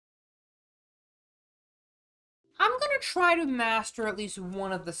I'm gonna try to master at least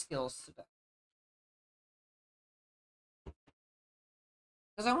one of the skills today.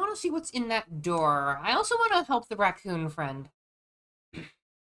 Because I want to see what's in that door. I also want to help the raccoon friend.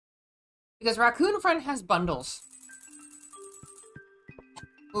 Because raccoon friend has bundles.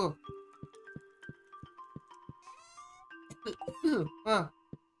 Ooh. Ooh. Oh.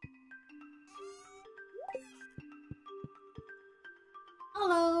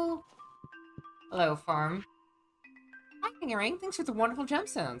 Hello. Hello, farm. Hi, Pingerang. Thanks for the wonderful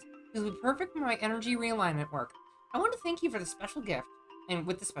gemstones. This will be perfect for my energy realignment work. I want to thank you for the special gift. And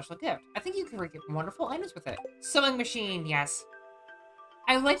with the special gift, I think you can get wonderful items with it. Sewing machine, yes.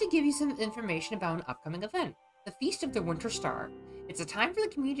 I would like to give you some information about an upcoming event. The Feast of the Winter Star. It's a time for the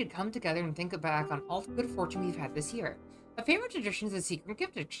community to come together and think back on all the good fortune we've had this year. My favorite tradition is a secret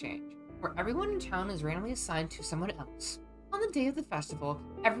gift exchange, where everyone in town is randomly assigned to someone else. On the day of the festival,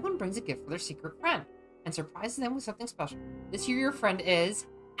 everyone brings a gift for their secret friend, and surprises them with something special. This year your friend is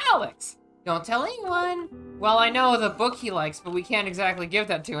Alex! Don't tell anyone! Well, I know the book he likes, but we can't exactly give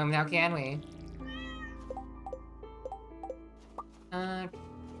that to him now, can we?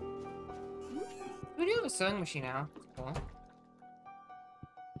 We do have a sewing machine now. That's cool.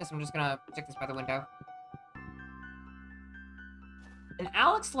 Guess I'm just gonna stick this by the window. And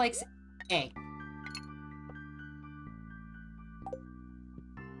Alex likes egg.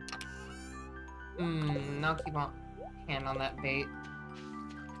 I'll keep on hand on that bait.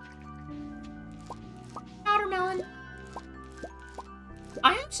 Watermelon.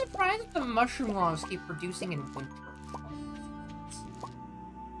 I am surprised that the mushroom laws keep producing in winter.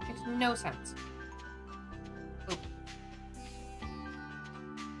 Makes no sense. Oh.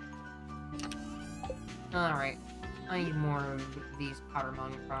 Alright. I need more of these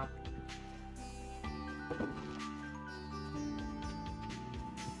powdermelon crops.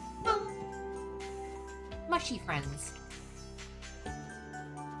 Mushy friends.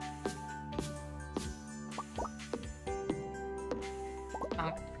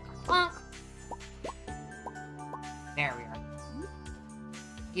 Honk. Honk. There we are.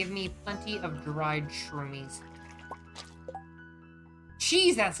 Give me plenty of dried shroomies.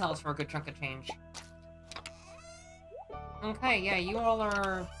 Jeez, that sells for a good chunk of change. Okay, yeah, you all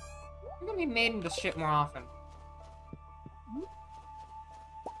are... You're gonna be made into shit more often.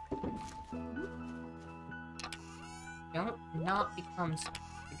 Don't not become stuff,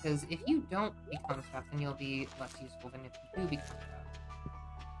 because if you don't become stuff, then you'll be less useful than if you do become stuff.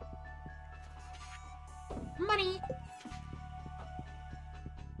 Money!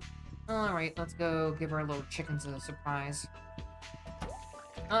 Alright, let's go give our little chickens a surprise.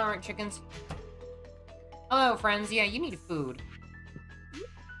 Alright, chickens. Hello, friends. Yeah, you need food.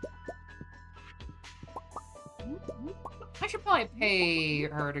 I should probably pay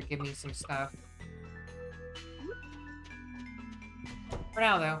her to give me some stuff. For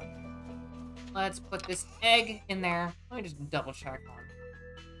now, though, let's put this egg in there. Let me just double check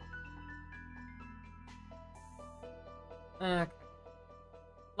on. Okay.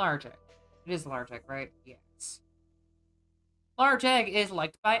 Large egg. It is large egg, right? Yes. Large egg is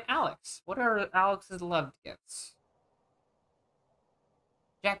liked by Alex. What are Alex's loved gifts?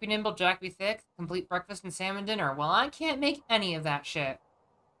 Jack be nimble, Jack be thick, complete breakfast and salmon dinner. Well, I can't make any of that shit.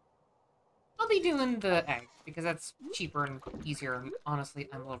 I'll be doing the egg, because that's cheaper and easier, and honestly,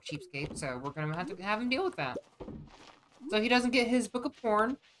 I'm a little cheapskate, so we're gonna have to have him deal with that. So he doesn't get his book of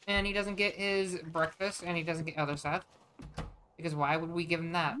porn, and he doesn't get his breakfast, and he doesn't get other stuff. Because why would we give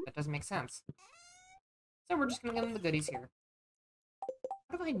him that? That doesn't make sense. So we're just gonna give him the goodies here.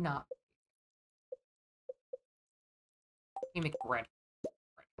 What have I not? You make bread.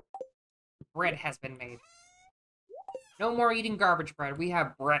 Bread has been made. No more eating garbage bread. We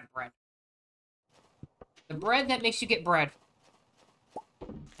have bread. The bread that makes you get bread.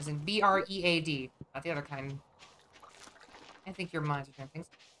 As in B-R-E-A-D. Not the other kind. I think your minds are doing things.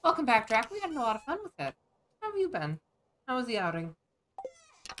 Welcome back, Drac. We had a lot of fun with it. How have you been? How was the outing?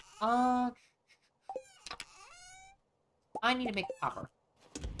 I need to make a popper.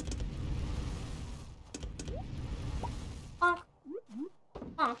 Honk.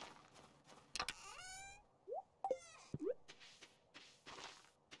 Honk.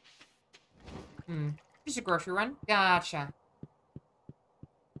 Just a grocery run. Gotcha.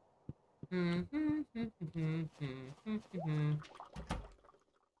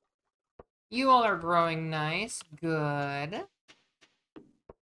 You all are growing nice. Good.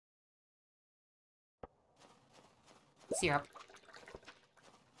 Syrup.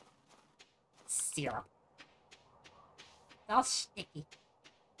 Syrup. It's all sticky.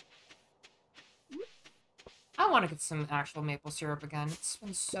 I want to get some actual maple syrup again. It's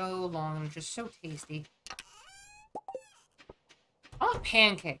been so long and just so tasty. I want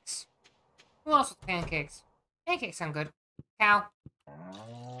pancakes. Who else with pancakes? Pancakes sound good. Cow.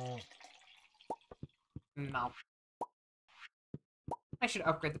 No. I should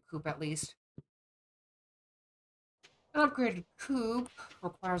upgrade the coop at least. An upgraded coop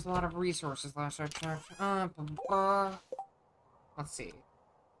requires a lot of resources, last I checked. Let's see.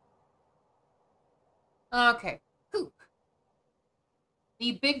 Okay, coop.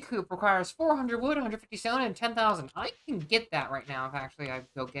 The big coop requires 400 wood, 150 stone, and 10,000. I can get that right now if actually I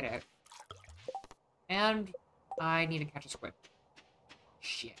go get it. And I need to catch a squid.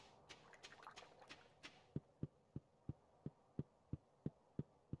 Shit.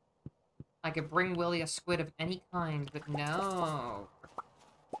 I could bring Willy a squid of any kind, but no.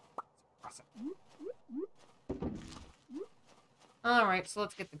 Alright, so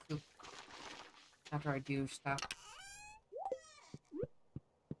let's get the coop. After I do stuff.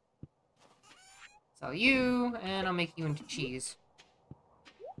 Sell you, and I'll make you into cheese.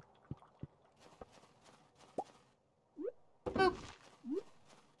 Boop.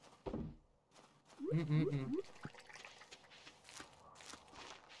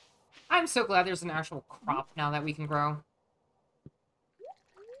 I'm so glad there's an actual crop now that we can grow.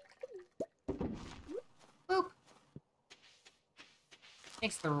 Boop.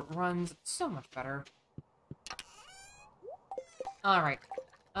 Makes the runs so much better. Alright.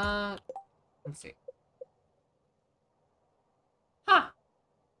 Let's see. Huh!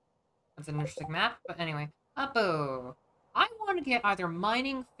 That's an interesting map, but anyway. Uppo! I want to get either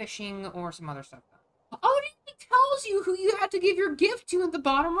mining, fishing, or some other stuff done. Oh, it tells you who you have to give your gift to at the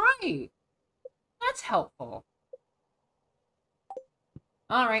bottom right! That's helpful.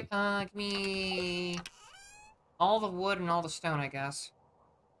 Alright, give me all the wood and all the stone, I guess.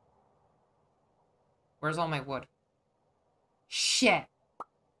 Where's all my wood? Shit!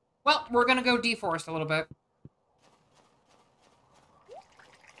 Well, we're gonna go deforest a little bit.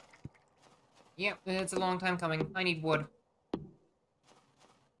 Yep, it's a long time coming. I need wood.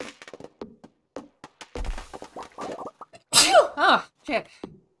 Ah, shit.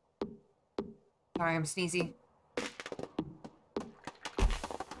 Sorry, I'm sneezy.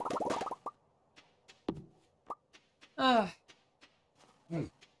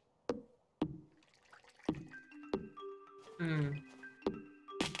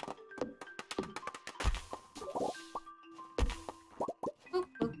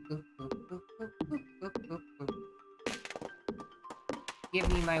 Give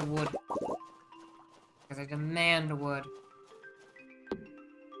me my wood. Because I demand wood.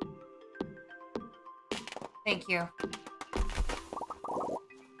 Thank you.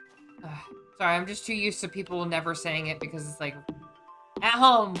 Sorry, I'm just too used to people never saying it because it's like, at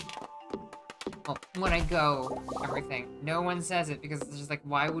home! Well, when I go, everything. No one says it because it's just like,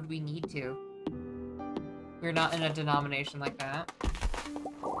 why would we need to? We're not in a denomination like that.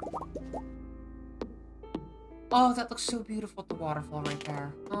 Oh, that looks so beautiful, the waterfall right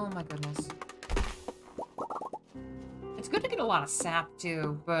there. Oh my goodness. It's good to get a lot of sap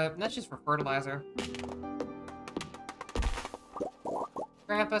too, but that's just for fertilizer.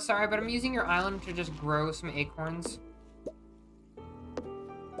 Grandpa, sorry, but I'm using your island to just grow some acorns.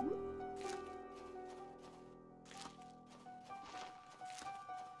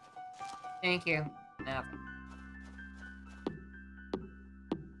 Thank you. Nothing.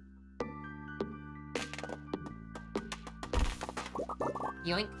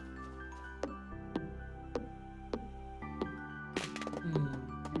 Yoink.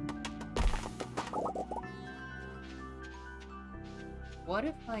 What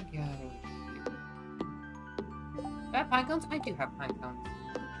if I go here? Do I have pine cones? I do have pine cones.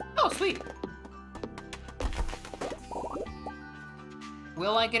 Oh, sweet!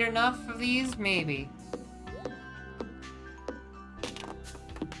 Will I get enough of these? Maybe.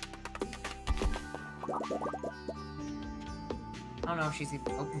 I don't know if she's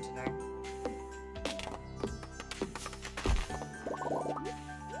even open today.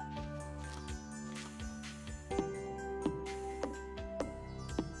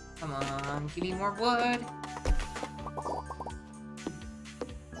 Come on, give me more wood.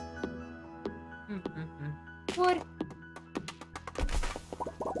 Wood.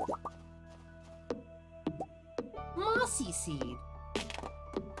 Mossy seed.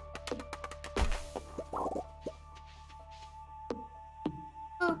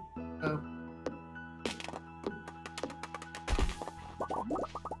 Oh, oh.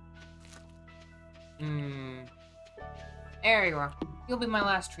 There you are. You'll be my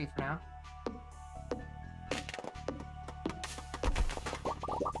last tree for now.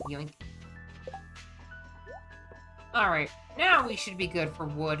 Yoink. Alright, now we should be good for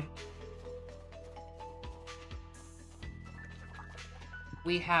wood.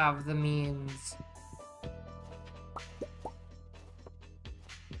 we have the means.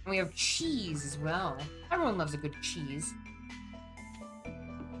 And we have cheese as well. Everyone loves a good cheese.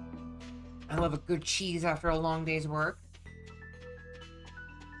 I love a good cheese after a long day's work.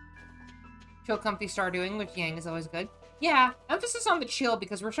 Chill, comfy Stardewing with Yang is always good. Yeah, emphasis on the chill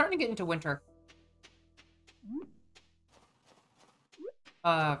because we're starting to get into winter.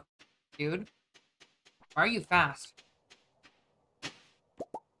 Dude. Why are you fast?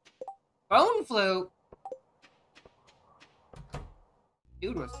 Bone flute!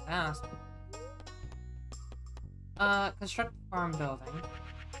 Dude was fast. Construct farm building.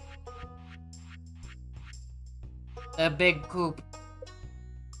 The big coop.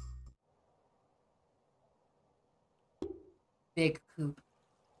 Big coop.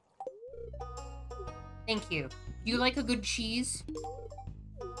 Thank you. Do you like a good cheese?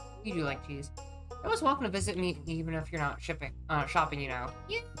 You do like cheese. You're always welcome to visit me even if you're not shopping, you know.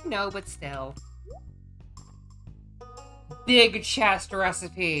 You know, but still. Big chest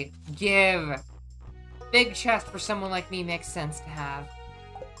recipe. Give. Big chest for someone like me makes sense to have.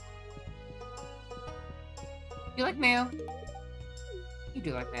 You like mayo? You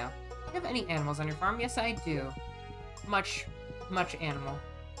do like mayo. Do you have any animals on your farm? Yes, I do. Much animal.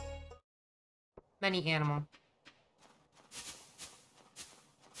 Many animal.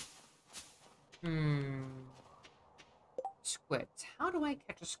 Squids. How do I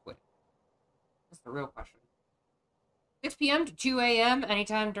catch a squid? That's the real question. 6 p.m. to 2 a.m.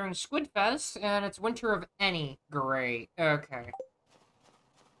 anytime during Squid Fest, and it's winter of any. Great. Okay.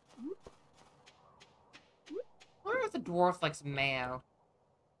 I wonder if the dwarf likes mayo.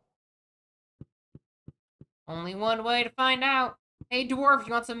 Only one way to find out. Hey, dwarf,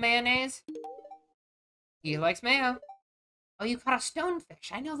 you want some mayonnaise? He likes mayo. Oh, you caught a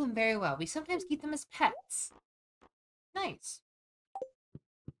stonefish. I know them very well. We sometimes keep them as pets. Nice.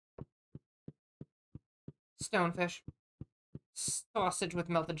 Stonefish. Sausage with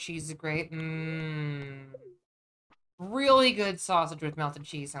melted cheese is great. Really good sausage with melted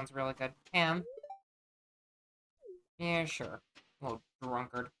cheese sounds really good. Ham. Yeah, sure. A little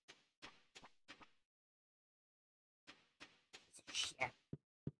drunkard. Shit.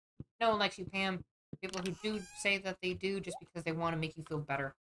 No one likes you, Pam. People who do say that they do just because they want to make you feel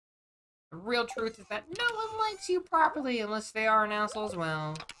better. The real truth is that no one likes you properly unless they are an asshole as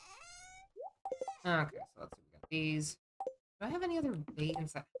well. Okay, so let's see. We got these. Do I have any other bait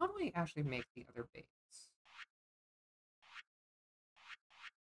inside? How do I actually make the other baits?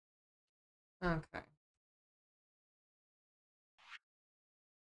 Okay.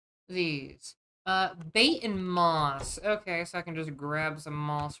 These. Bait and moss. Okay, so I can just grab some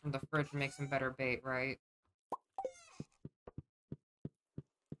moss from the fridge and make some better bait, right?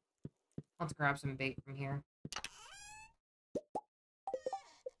 Let's grab some bait from here.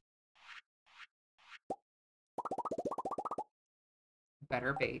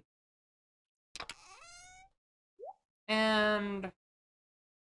 Better bait. And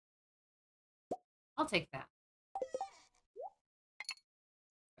I'll take that.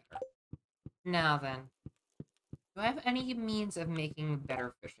 Better. Now then. Do I have any means of making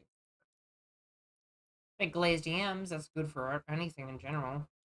better fishing? Like glazed yams, that's good for anything in general.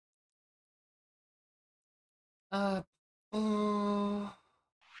 I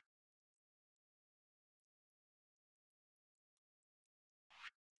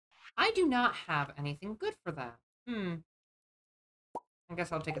do not have anything good for that. I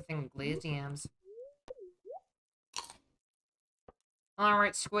guess I'll take a thing of glazed yams.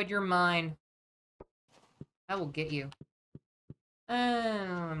 Alright, Squid, you're mine. I will get you.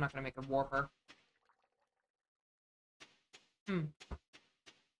 I'm not gonna make a warper. You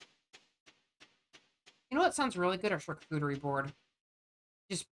know what sounds really good? Our charcuterie board.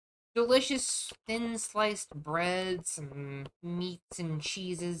 Just delicious, thin sliced breads and meats and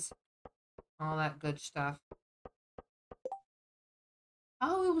cheeses. All that good stuff.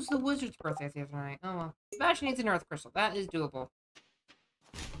 Oh, it was the wizard's birthday the other night. Oh well. Smash needs an earth crystal. That is doable.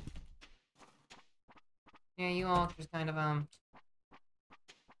 Yeah, you all just kind of,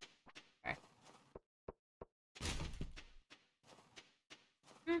 okay.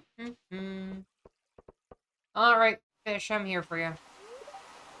 Alright, fish, I'm here for you.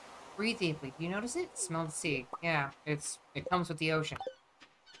 Breathe deeply. Do you notice it? Smell the sea. Yeah, it comes with the ocean.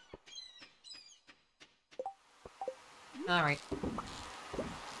 Alright.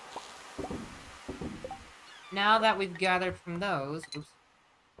 Now that we've gathered from those... Oops.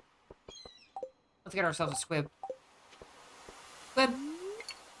 Let's get ourselves a squib. Squib!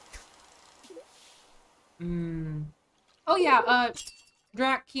 Oh yeah,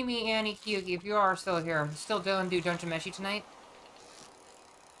 Drac, Kimi, Annie, Kyugi, if you are still here, still doing Dungeon Meshi tonight?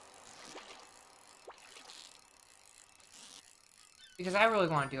 because I really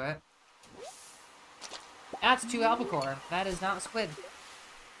want to do it. That's 2 albacore. That is not squid.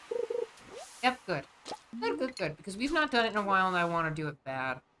 Yep, good. Good, good, good. Because we've not done it in a while and I want to do it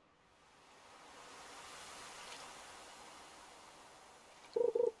bad.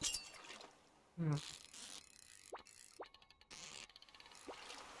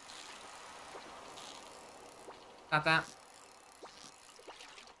 Got that.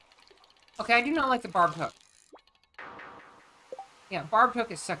 Okay, I do not like the barbed hook. Yeah, barbed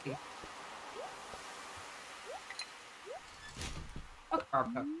hook is sucky. Fuck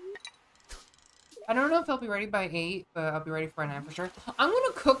barbed hook. I don't know if I'll be ready by 8, but I'll be ready for 9 for sure. I'm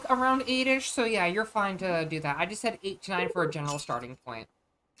gonna cook around 8-ish, so yeah, you're fine to do that. I just said 8 to 9 for a general starting point.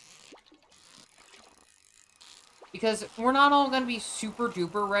 Because we're not all gonna be super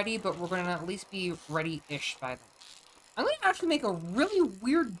duper ready, but we're gonna at least be ready-ish by then. I'm gonna actually make a really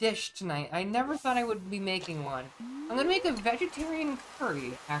weird dish tonight. I never thought I would be making one. I'm gonna make a vegetarian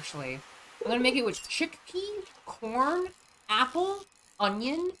curry, actually. I'm gonna make it with chickpea, corn, apple,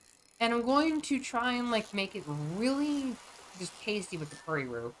 onion, and I'm going to try and, like, make it really just tasty with the curry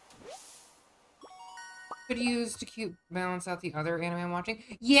roux. Could use to balance out the other anime I'm watching.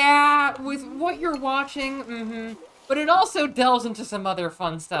 Yeah, with what you're watching, But it also delves into some other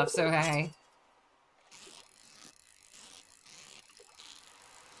fun stuff, so hey.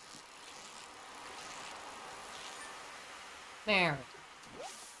 There.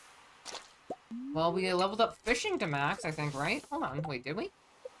 Well, we leveled up fishing to max, I think, right? Hold on, wait, did we?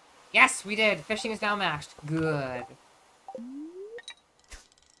 Yes, we did! Fishing is now maxed. Good.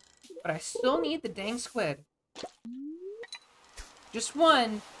 But I still need the dang squid. Just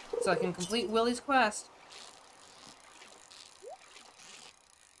one, so I can complete Willie's quest.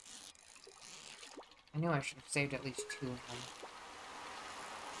 I knew I should have saved at least 2 of them.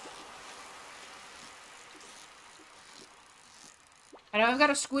 I know I've got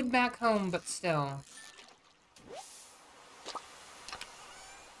a squid back home, but still.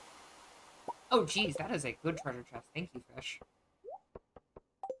 Oh, geez, that is a good treasure chest. Thank you, fish.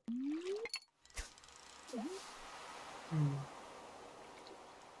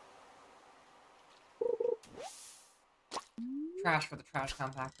 Trash for the trash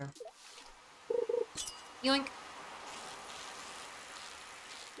compactor. Yoink.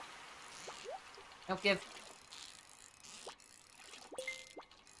 Don't give.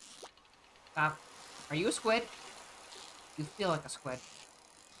 Stop. Are you a squid? You feel like a squid.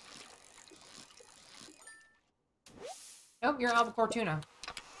 Nope, you're albacore tuna.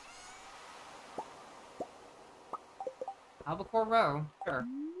 Albacore roe. Sure.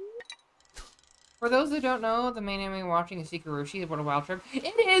 For those that don't know, the main anime watching is Sikarushi. What a wild trip.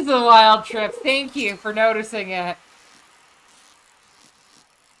 It is a wild trip! Thank you for noticing it.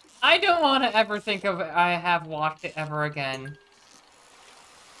 I don't want to ever think of I have watched it ever again.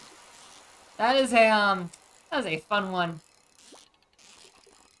 That is a fun one.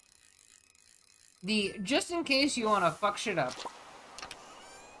 Just in case you want to fuck shit up.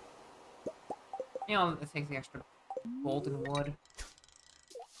 You know, take the extra golden wood.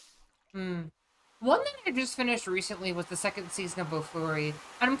 One that I just finished recently was the 2nd season of Bofuri.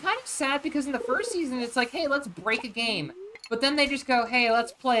 And I'm kind of sad because in the 1st season, it's like, hey, let's break a game. But then they just go, hey,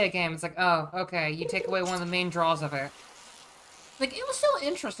 let's play a game. It's like, oh, okay, you take away one of the main draws of it. Like, it was still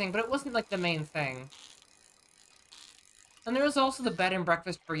interesting, but it wasn't, like, the main thing. And there was also the bed and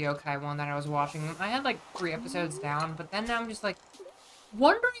breakfast for yokai one that I was watching. I had, like, 3 episodes down, but then I'm just, like,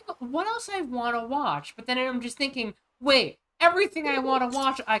 wondering what else I want to watch. But then I'm just thinking, wait, everything I want to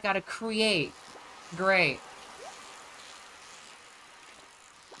watch, I gotta create. Great.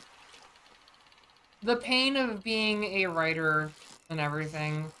 The pain of being a writer and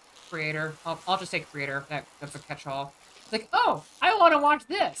everything. Creator. I'll just say creator. That's a catch-all. It's like, oh, I want to watch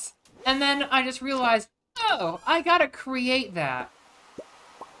this. And then I just realized, oh, I gotta create that.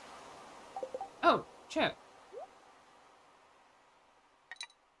 Oh, shit.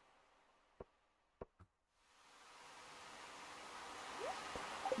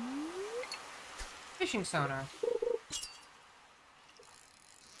 Fishing sonar.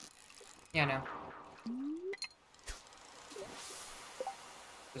 Yeah, no.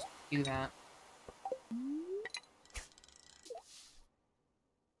 Just do that.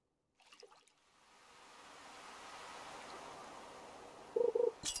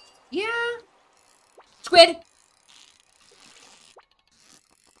 Yeah. Squid!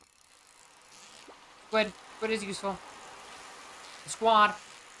 Squid. Squid is useful. The squad.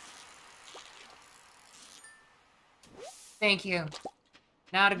 Thank you.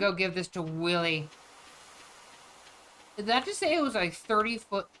 Now to go give this to Willie. Did that just say it was a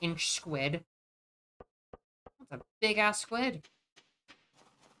 30-foot-inch squid? That's a big-ass squid.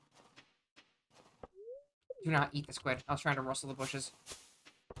 Do not eat the squid. I was trying to rustle the bushes.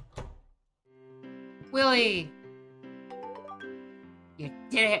 Willy! You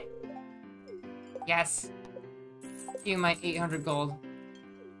did it! Yes! Give you my 800 gold.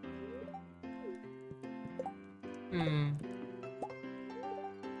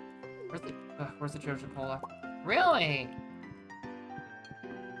 Where's the Jojo Cola? Really?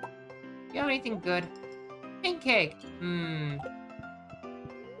 You have anything good? Pink cake!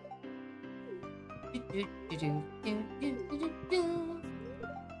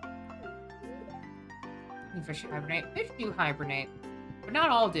 Fish hibernate. Fish do hibernate, but not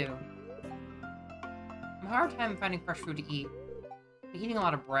all do. I'm having a hard time finding fresh food to eat. I'm eating a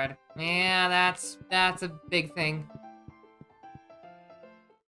lot of bread. Yeah, that's a big thing.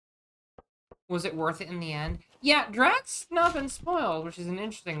 Was it worth it in the end? Yeah, Drax's not been spoiled, which is an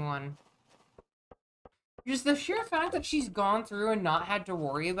interesting one. Just the sheer fact that she's gone through and not had to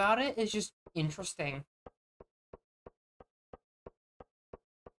worry about it is just interesting.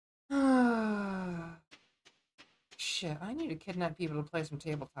 Shit, I need to kidnap people to play some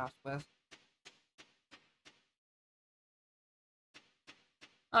tabletops with.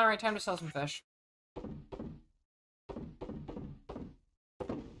 Alright, time to sell some fish.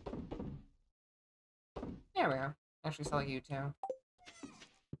 There we go. Actually sell you too.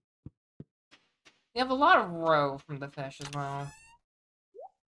 You have a lot of roe from the fish as well.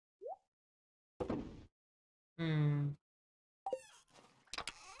 Put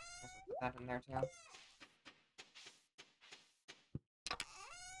that in there too.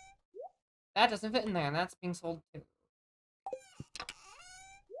 That doesn't fit in there, and that's being sold too.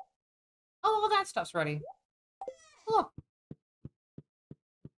 Oh, well, that stuff's ready. Look.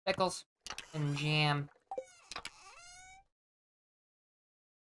 Pickles and jam.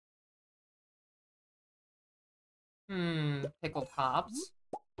 Pickled hops.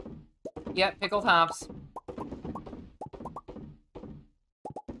 Yep, pickled hops.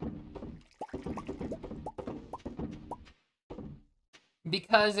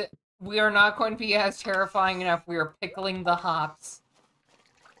 Because we are not going to be as terrifying enough, we are pickling the hops.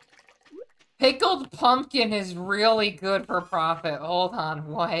 Pickled pumpkin is really good for profit. Hold on,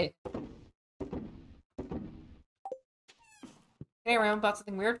 what? Hey, around about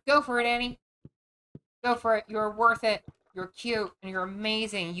something weird? Go for it, Annie. Go for it. You're worth it. You're cute, and you're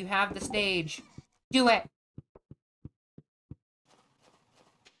amazing. You have the stage. Do it.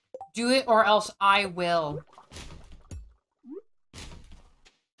 Do it, or else I will.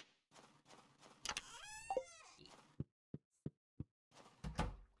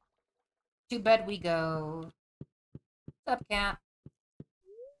 To bed we go. What's up, cat?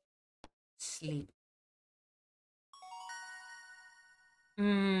 Sleep.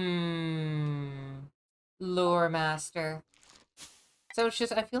 Lore master. So it's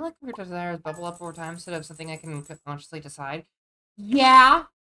just, I feel like your desires bubble up over time instead of something I can consciously decide. Yeah!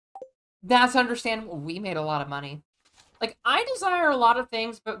 That's understandable. We made a lot of money. Like, I desire a lot of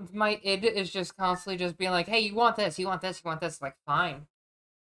things, but my id is just constantly just being like, hey, you want this, you want this, you want this. Like, fine.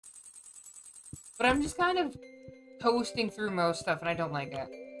 But I'm just kind of coasting through most stuff, and I don't like it.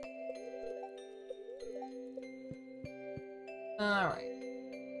 Alright.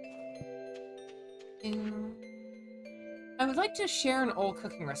 I would like to share an old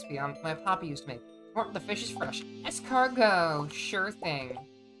cooking recipe my papa used to make. The fish is fresh. Escargot! Sure thing.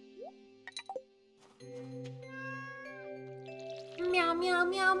 Meow, meow,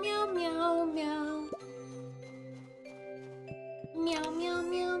 meow, meow, meow, meow. Meow, meow,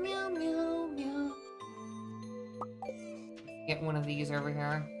 meow, meow, meow, meow. Get one of these over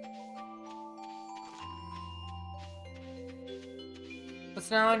here. But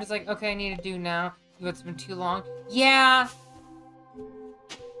now I'm just like, okay, I need to do now. It's been too long. Yeah!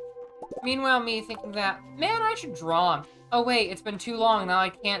 Meanwhile, me thinking that, man, I should draw. Oh wait, it's been too long, now I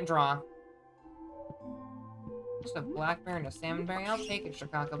can't draw. Just a blackberry and a salmonberry? I'll take it,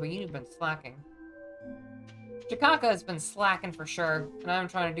 Shikaka, but you've been slacking. Shikaka has been slacking for sure, and I'm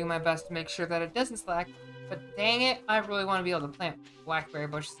trying to do my best to make sure that it doesn't slack. But dang it, I really want to be able to plant blackberry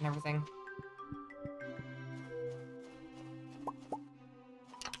bushes and everything.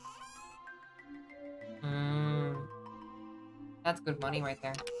 That's good money right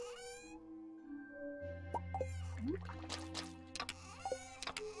there.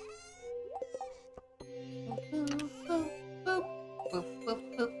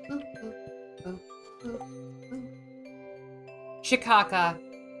 Shikaka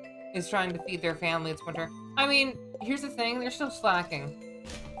is trying to feed their family. It's winter. I mean, here's the thing. They're still slacking.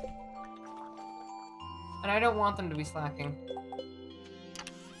 And I don't want them to be slacking.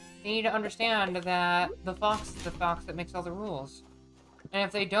 They need to understand that the fox is the fox that makes all the rules. And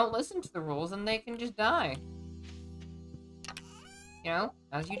if they don't listen to the rules, then they can just die. You know,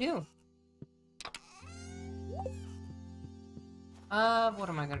 as you do. What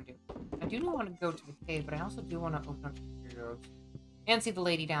am I gonna do? I do want to go to the cave, but I also do want to open up the roads. And see the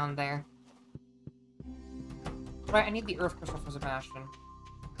lady down there. Right, I need the earth crystal for Sebastian.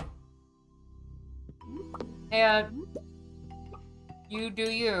 Hey, you do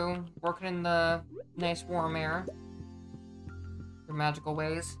you. Working in the nice warm air. Your magical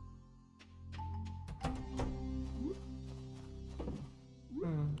ways.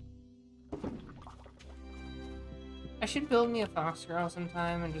 I should build me a fox girl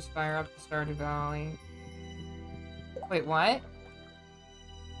sometime and just fire up the Stardew Valley. Wait, what?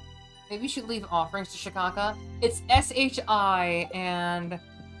 Maybe you should leave offerings to Shikaka. It's S-H-I, and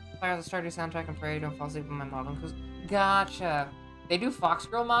fire the Stardew soundtrack and pray don't fall asleep in my model. Because gotcha. They do fox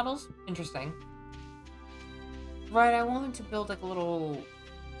girl models? Interesting. Right, I wanted to build like a little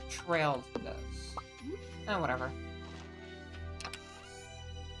trail to this. Oh, whatever.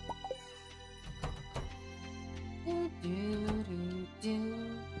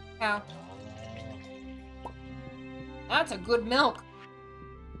 Cow. That's a good milk.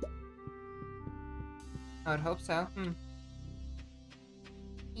 I would hope so.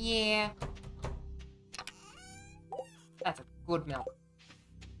 Yeah. That's a good milk.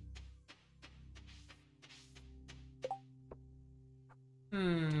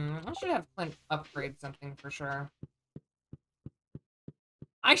 I should have Clint upgrade something for sure.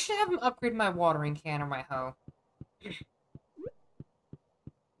 I should have him upgrade my watering can or my hoe.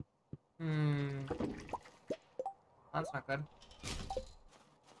 That's not good.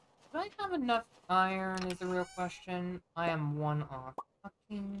 Do I have enough iron is the real question. I am one off.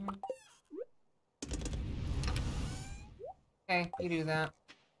 Fucking... Okay, you do that.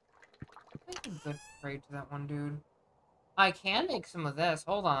 I think a good trade to that one dude. I can make some of this.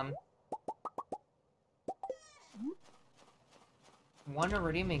 Hold on. One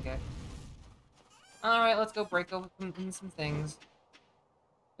iridium ingot. Alright, let's go break open some things.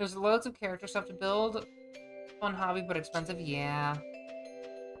 There's loads of character stuff to build. Fun hobby, but expensive. Yeah.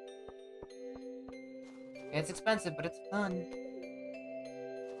 It's expensive, but it's fun.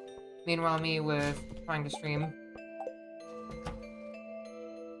 Meanwhile, me with trying to stream.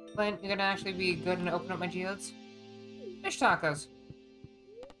 Clint, you're gonna actually be good and open up my geodes? Fish tacos.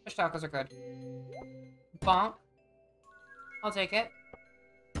 Fish tacos are good. Bonk. I'll take it.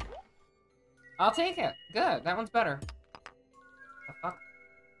 I'll take it. Good. That one's better. The fuck?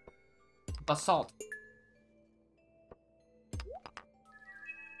 Basalt.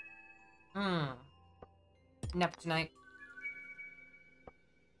 Neptunite.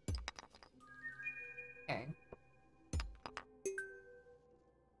 Okay.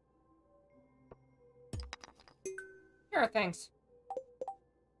 Sure, thanks.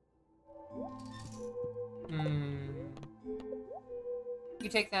 You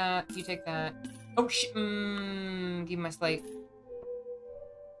take that, you take that. Oh, give me my slate.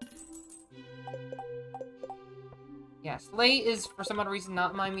 Yeah, slate is, for some odd reason,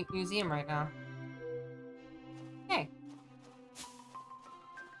 not in my museum right now. Hey.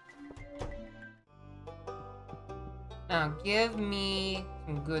 Now, give me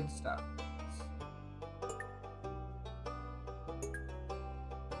some good stuff.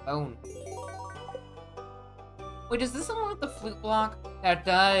 Bone. Wait, does this one with the flute block? That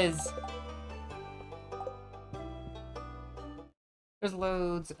does. There's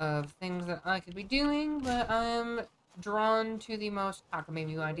loads of things that I could be doing, but I'm drawn to the most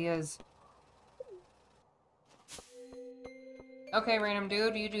cockamamie ideas. Okay, random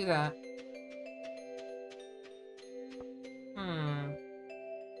dude, you do that.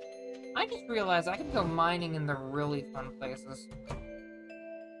 I just realized I could go mining in the really fun places.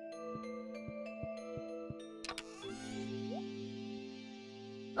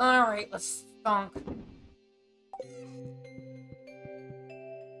 Alright, let's thunk.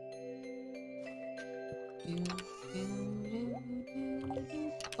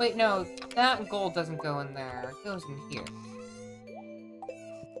 Wait, no, that gold doesn't go in there. It goes in here.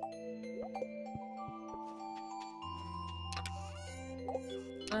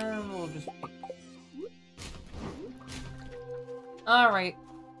 We'll just... Alright.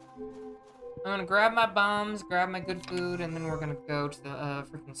 I'm gonna grab my bombs, grab my good food, and then we're gonna go to the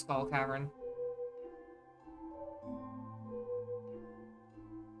freaking Skull Cavern.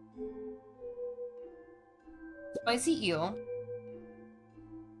 Spicy eel.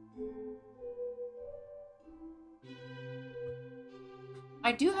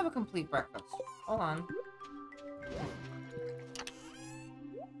 I do have a complete breakfast. Hold on.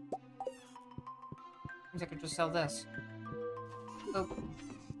 Means I could just sell this. Boop.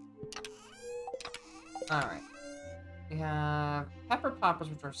 Alright. We have pepper poppers,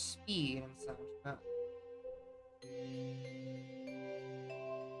 which are speed and such, but...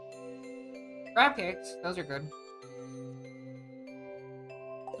 crab cakes, those are good.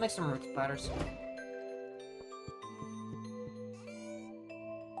 Make some root splatters.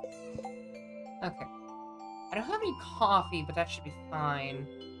 Okay. I don't have any coffee, but that should be fine.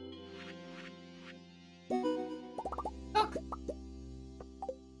 Cook!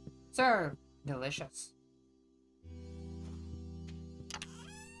 Serve! Delicious.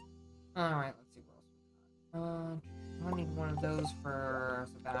 Alright, let's see what else we got. I need one of those for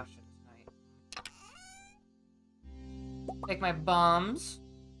Sebastian tonight. Take my bombs.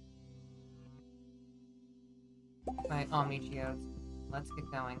 Take my Omni Geodes. Let's get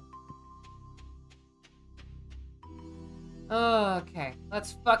going. Okay,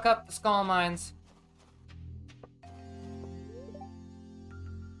 let's fuck up the skull mines.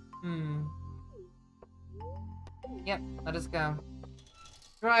 Yep, let us go.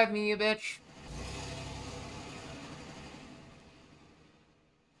 Drive me, you bitch.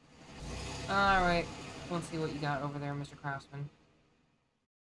 Alright, let's see what you got over there, Mr. Craftsman.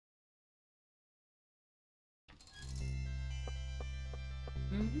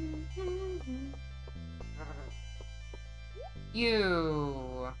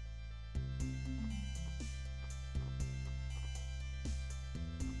 You.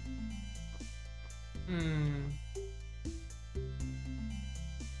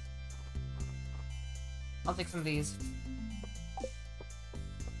 I'll take some of these.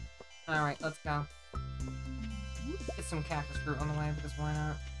 Alright, let's go. Get some cactus fruit on the way, because why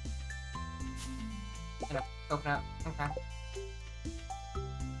not? And a coconut. Okay.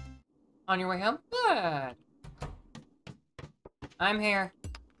 On your way home? Good! I'm here.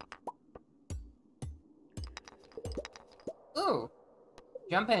 Ooh!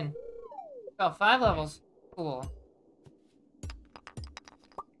 Jump in. Oh, 5 levels. Cool.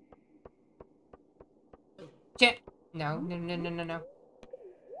 Shit! No, no, no, no, no, no.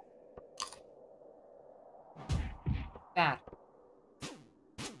 Bad.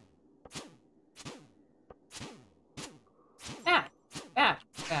 Bad. Bad.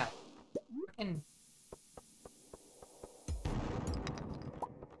 Bad. Frickin'.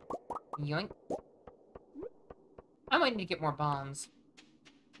 Yoink. I might need to get more bombs.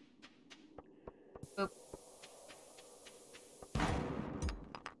 Boop.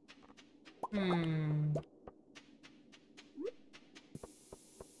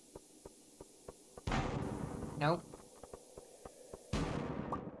 Nope.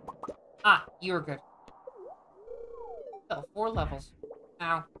 Ah, you were good. Oh, 4 levels.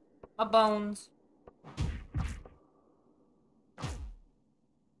 Ow. My bones.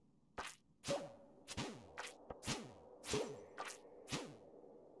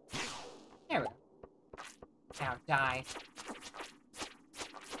 There we go. Now die.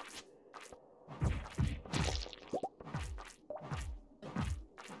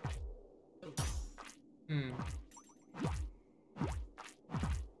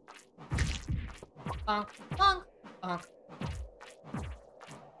 Bonk, bonk, bonk.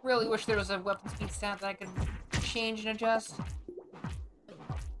 Really wish there was a weapon speed stat that I could change and adjust.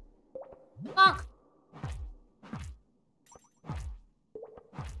 Bonk!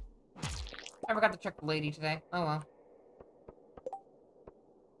 I forgot to check the lady today. Oh well.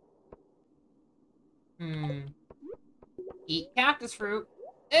 Eat cactus fruit.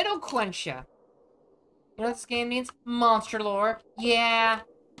 It'll quench ya. You know what this game needs? Monster lore. Yeah.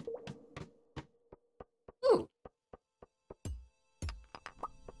 Ooh.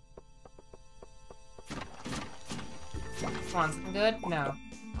 Come on, something good? No.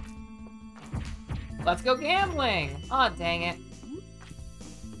 Let's go gambling! Aw, oh, dang it.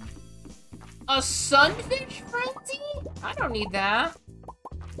 A sunfish frenzy? I don't need that.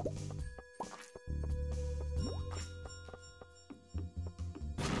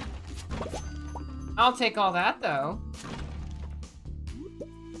 I'll take all that, though.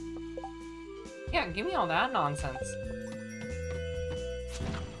 Yeah, give me all that nonsense.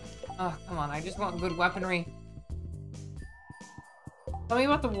 Oh, come on, I just want good weaponry. Tell me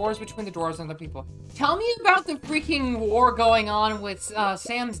about the wars between the dwarves and the people. Tell me about the freaking war going on with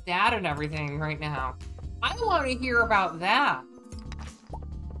Sam's dad and everything right now. I want to hear about that.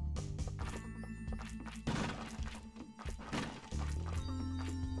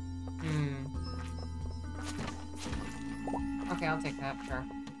 Okay, I'll take that, sure.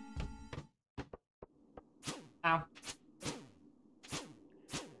 Ow.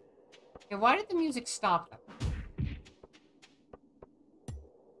 Yeah, why did the music stop though?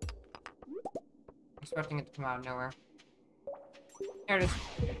 Expecting it to come out of nowhere. There it is.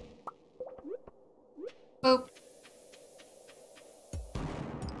 Boop.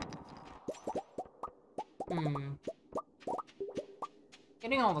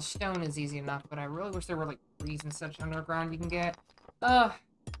 Getting all the stone is easy enough, but I really wish there were, like, trees and such underground you can get.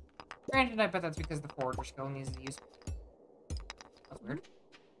 Granted, I bet that's because the forager skill needs to use. That's weird.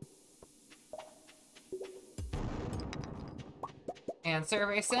 And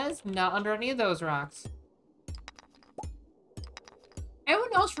survey says, not under any of those rocks.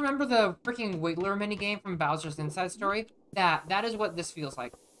 Anyone else remember the freaking Wiggler minigame from Bowser's Inside Story? That is what this feels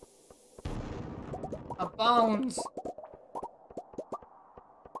like. Bones! Is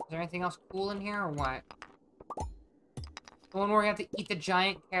there anything else cool in here, or what? The one where you have to eat the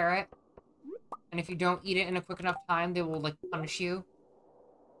giant carrot, and if you don't eat it in a quick enough time, they will, like, punish you.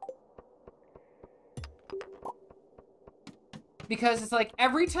 Because it's like,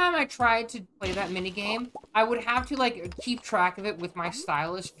 every time I tried to play that minigame, I would have to, like, keep track of it with my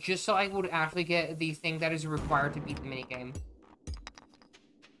stylus, just so I would actually get the thing that is required to beat the minigame.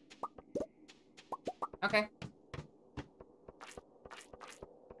 Okay.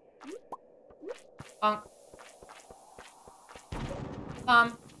 Bonk.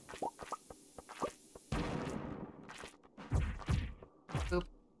 Boop.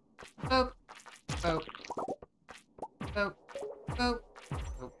 Boop. Boop. Boop. Boop. Boop.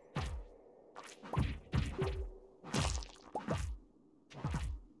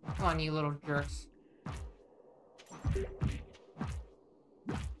 Come on, you little jerks.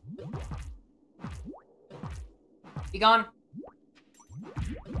 Be gone.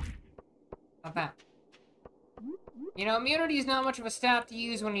 Not that. You know, immunity is not much of a stat to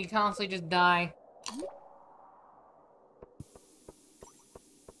use when you constantly just die.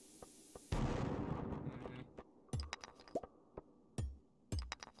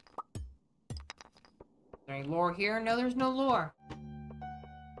 Is there any lore here? No, there's no lore.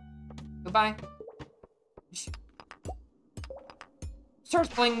 Goodbye. Starts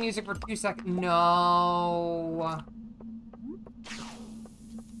playing music for 2 seconds. No.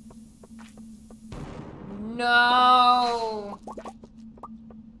 No.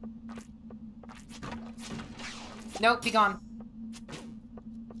 Nope, be gone.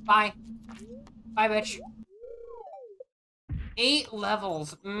 Bye. Bye, bitch. 8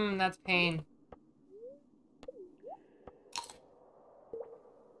 levels. That's pain.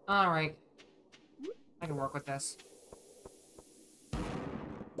 Alright. I can work with this.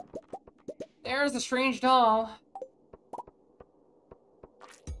 There's the strange doll.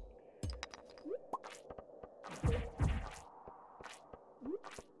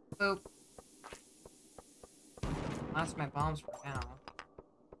 Boop. That's my bombs for now.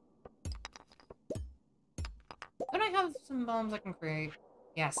 Could I have some bombs I can create?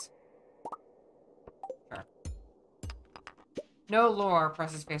 Yes. Sure. No lore,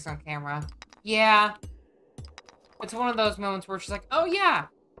 press his face on camera. Yeah. It's one of those moments where she's like, oh yeah,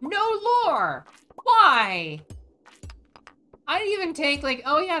 no lore! Why? I'd even take, like,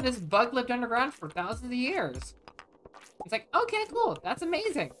 oh yeah, this bug lived underground for thousands of years. It's like, okay, cool, that's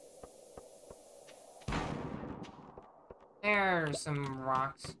amazing. There's some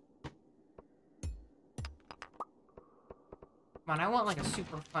rocks. Come on, I want, like, a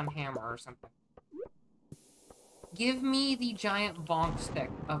super fun hammer or something. Give me the giant bonk stick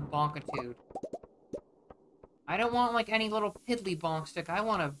of bonkitude. I don't want, like, any little piddly bonk stick. I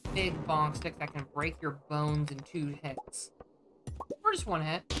want a big bonk stick that can break your bones in 2 hits. Or just 1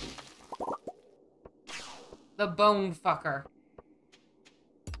 hit. The bone fucker.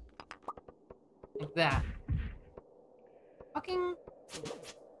 Like that. Fucking...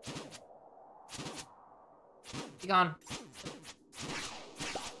 Be gone.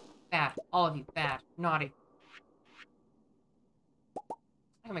 Bad. All of you. Bad. Naughty.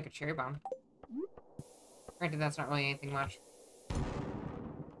 I can make a cherry bomb. Granted, that's not really anything much.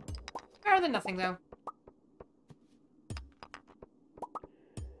 Better than nothing, though.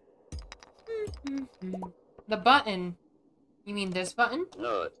 The button. You mean this button?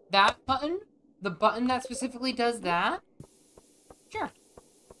 No. That button? The button that specifically does that? Sure.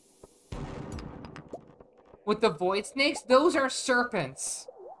 With the void snakes? Those are serpents.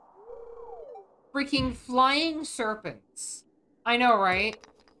 Freaking flying serpents. I know, right?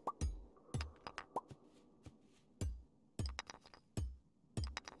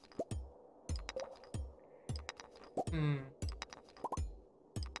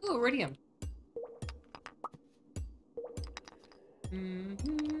 Ooh, iridium.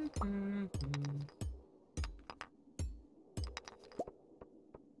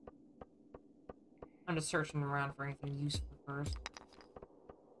 I'm just searching around for anything useful first.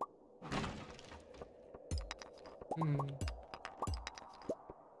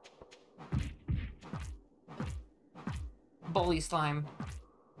 bully slime.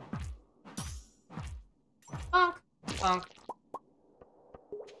 Bonk. Bonk.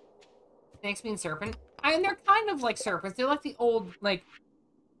 Snakes mean serpent. I mean, they're kind of like serpents. They're like the old, like,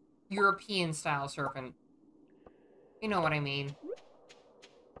 European-style serpent. You know what I mean.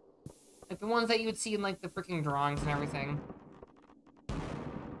 Like, the ones that you would see in, like, the freaking drawings and everything.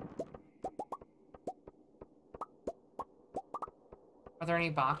 Are there any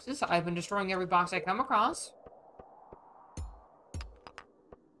boxes? I've been destroying every box I come across.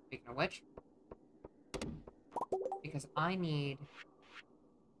 Speaking of which. Because I need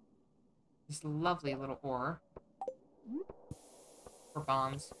this lovely little ore for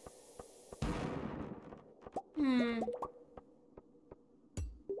bombs.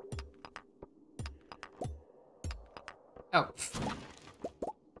 Oh.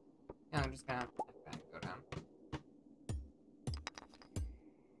 Yeah, I'm just gonna go down.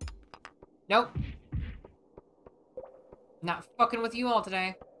 Nope. Not fucking with you all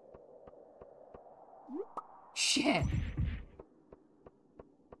today. Shit.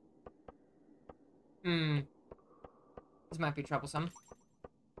 This might be troublesome.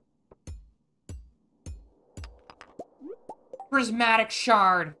 Prismatic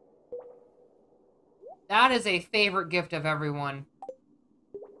shard. That is a favorite gift of everyone.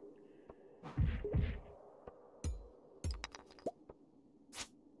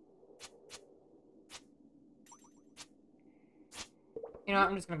 You know what?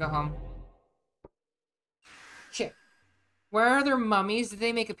 I'm just gonna go home. Shit. Where are their mummies? Did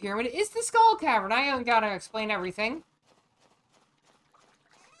they make a pyramid? It's the Skull Cavern. I haven't gotta explain everything.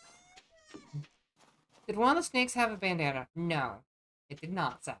 Did one of the snakes have a bandana? No. It did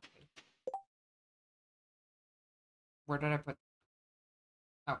not, sadly. Where did I put...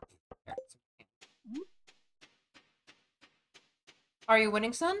 Oh. There. Are you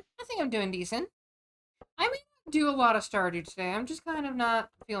winning, son? I think I'm doing decent. I may not do a lot of Stardew today. I'm just kind of not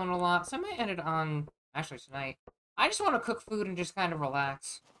feeling a lot. So I might end it on... Actually, tonight. I just want to cook food and just kind of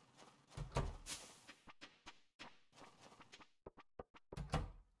relax.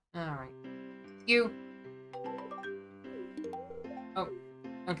 Alright. You. Oh.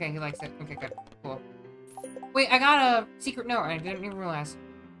 Okay, he likes it. Okay, good. Cool. Wait, I got a secret note. I didn't even realize.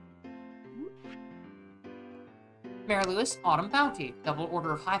 Mary Lewis, Autumn Bounty. Double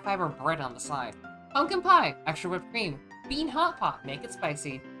order of high-fiber bread on the side. Pumpkin pie. Extra whipped cream. Bean hot pot. Make it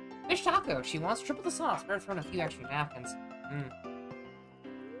spicy. Fish taco. She wants triple the sauce. Better throw in a few extra napkins.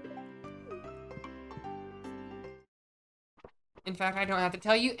 In fact, I don't have to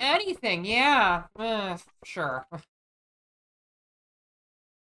tell you anything. Yeah. Sure.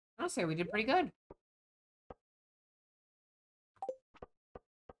 I'll say we did pretty good.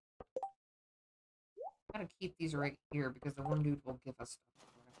 Gotta keep these right here because the one dude will give us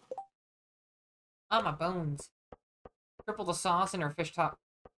stuff. Ah, my bones. Triple the sauce in her fish top.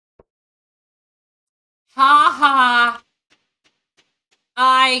 Ha ha!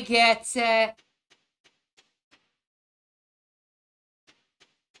 I get it.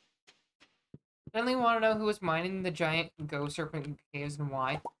 I only want to know who was mining the giant ghost serpent caves and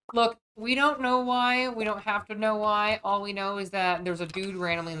why. Look, we don't know why. We don't have to know why. All we know is that there's a dude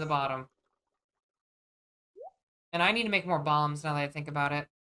randomly in the bottom. And I need to make more bombs now that I think about it.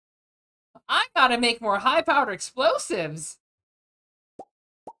 I gotta make more high-powered explosives!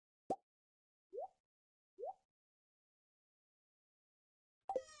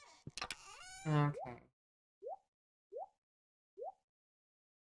 Okay.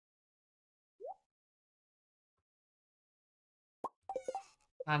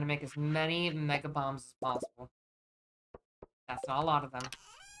 Trying to make as many mega bombs as possible. That's not a lot of them.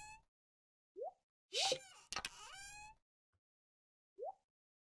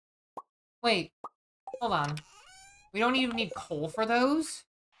 Wait. Hold on. We don't even need coal for those?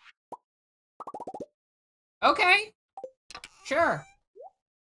 Okay. Sure.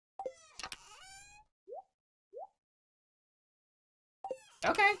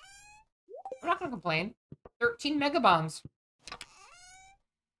 Okay. I'm not gonna complain. 13 mega bombs.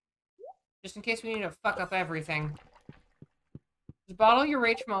 Just in case we need to fuck up everything. Just bottle your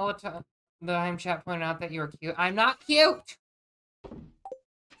rage from all the time. The time chat pointed out that you were cute. I'm not cute!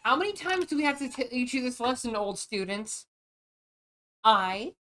 How many times do we have to teach you this lesson, old students?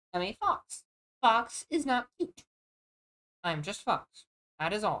 I am a fox. Fox is not cute. I'm just fox.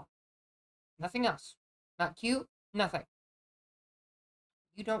 That is all. Nothing else. Not cute. Nothing.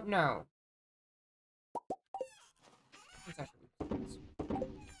 You don't know.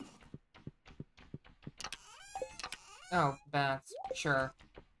 Oh, bats. Sure.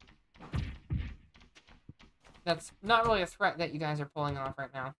 That's not really a threat that you guys are pulling off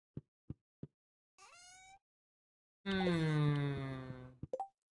right now.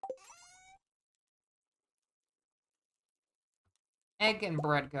 egg and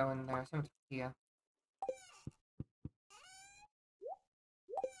bread go in there. Same with tortilla.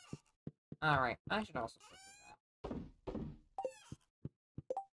 Alright, I should also put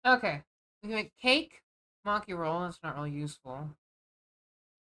that. Okay. We can make cake, maki roll. That's not really useful.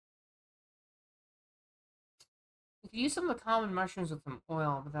 We could use some of the common mushrooms with some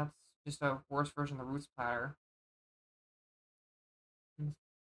oil, but that's just a worse version of the roots platter.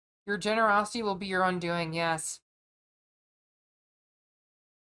 Your generosity will be your undoing, yes.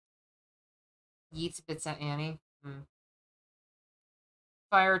 Yeets bits at Annie.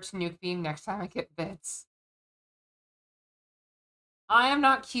 Fire to nuke beam next time I get bits. I am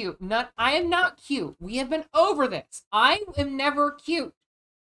not cute. I am not cute. We have been over this. I am never cute.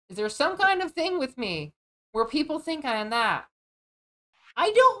 Is there some kind of thing with me where people think I am that?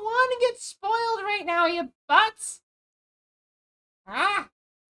 I don't want to get spoiled right now, you butts. Ah.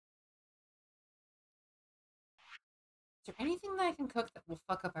 Is there anything that I can cook that will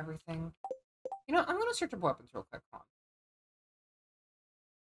fuck up everything? You know, I'm gonna search up weapons real quick. Come on.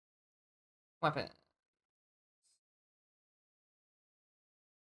 Weapon.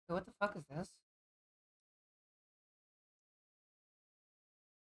 So what the fuck is this?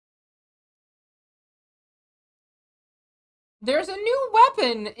 There's a new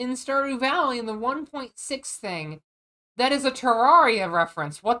weapon in Stardew Valley in the 1.6 thing that is a Terraria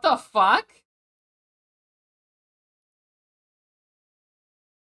reference. What the fuck?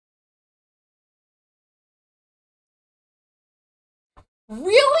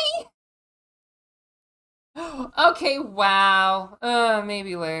 Really? Okay, wow.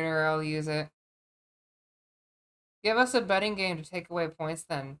 Maybe later I'll use it. Give us a betting game to take away points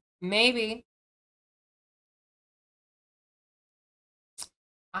then. Maybe.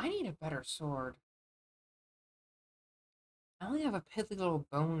 I need a better sword. I only have a piddly little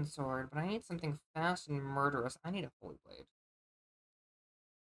bone sword, but I need something fast and murderous. I need a holy blade.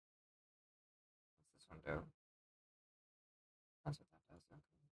 What's this one do? That's what that does. Okay.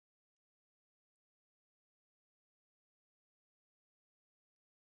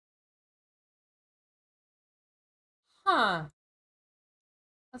 Huh.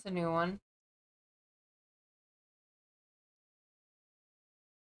 That's a new one.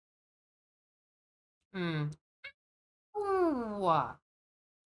 Ooh.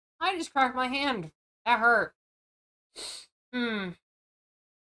 I just cracked my hand. That hurt. Right!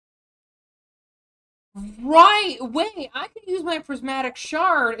 Wait, I could use my prismatic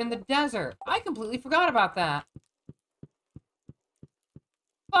shard in the desert. I completely forgot about that.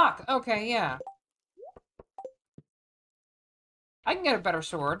 Fuck, okay, yeah. I can get a better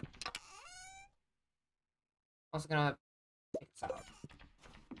sword. I was gonna take this out.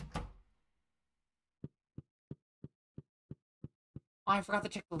 Oh, I forgot to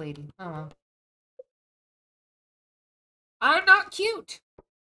check the lady. Oh well. I'm not cute!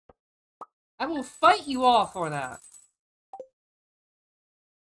 I will fight you all for that.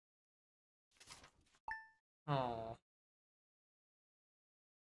 Oh.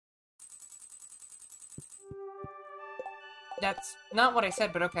 That's not what I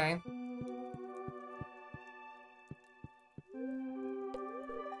said, but okay.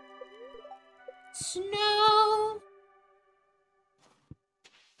 Snow!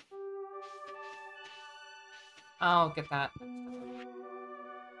 I'll get that.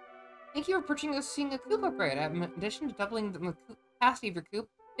 Thank you for purchasing a coop upgrade. In addition to doubling the capacity of your coop,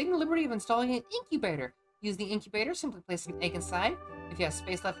 taking the liberty of installing an incubator. Use the incubator, simply place an egg inside. If you have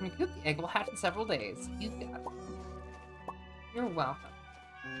space left in your coop, the egg will hatch in several days. You got it. You're welcome.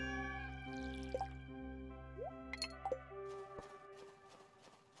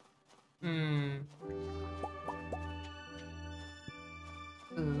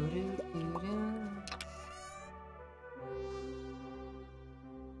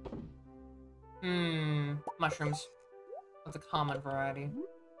 Mushrooms. Of the common variety.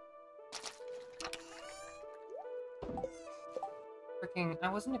 Freaking, I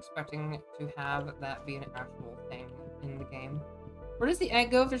wasn't expecting to have that be an actual thing in the game. Where does the egg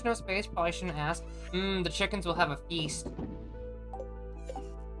go if there's no space? Probably shouldn't ask. The chickens will have a feast.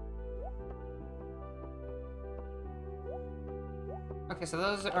 Okay, so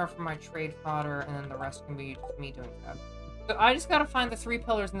those are for my trade fodder, and then the rest can be just me doing that. So I just gotta find the 3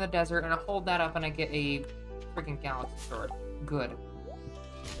 pillars in the desert, and I hold that up, and I get a freaking galaxy sword. Good.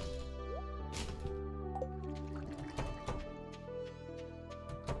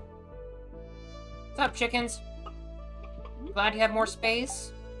 What's up, chickens? Glad you have more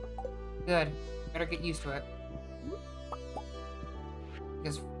space? Good. Better get used to it.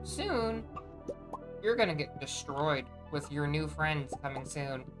 Because soon, you're gonna get destroyed with your new friends coming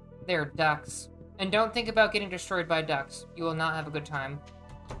soon. They're ducks. And don't think about getting destroyed by ducks. You will not have a good time.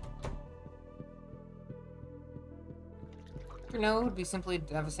 Your node would be simply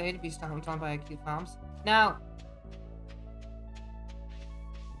devastated to be stomped on by cute moms. Now,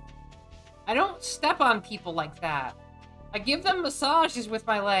 I don't step on people like that. I give them massages with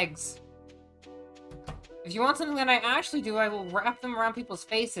my legs. If you want something that I actually do, I will wrap them around people's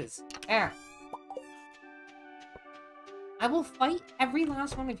faces. There. I will fight every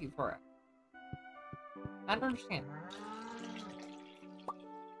last one of you for it. I don't understand.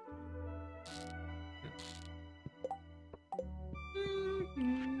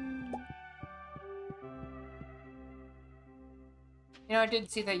 You know, I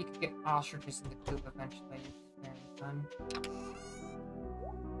did see that you could get ostriches in the coop eventually, which is very fun.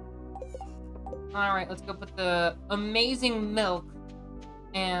 Alright, let's go put the amazing milk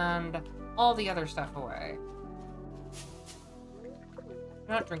and all the other stuff away. Do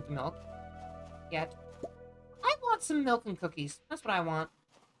not drink the milk. Yet. I want some milk and cookies. That's what I want.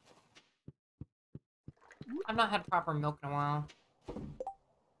 I've not had proper milk in a while.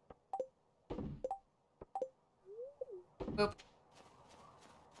 Boop.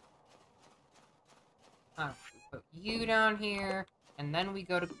 Put you down here, and then we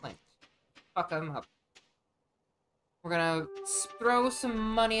go to Clint. Fuck him up. We're gonna throw some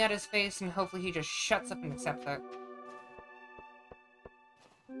money at his face, and hopefully he just shuts up and accepts it.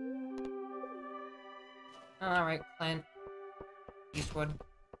 Alright, Clint. Eastwood.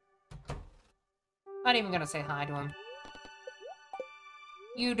 Not even gonna say hi to him.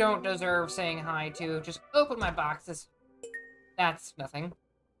 You don't deserve saying hi to. Just open my boxes. That's nothing.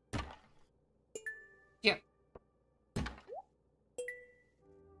 Yeah.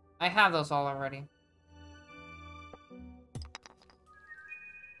 I have those all already.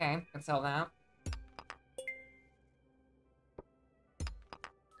 Okay, can sell that.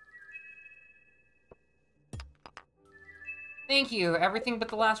 Thank you. Everything but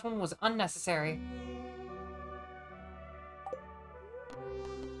the last one was unnecessary.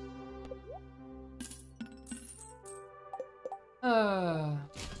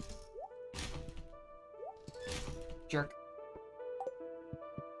 Jerk.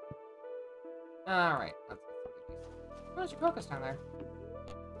 Alright, let's get some cookies. Where's your focus down there?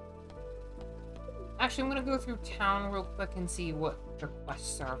 Actually, I'm gonna go through town real quick and see what the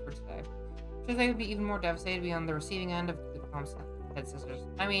quests are for today. Should they would be even more devastated to be on the receiving end of the mom's head scissors?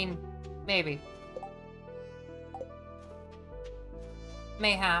 I mean, maybe.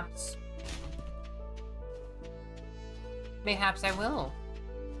 Mayhaps. Mayhaps I will.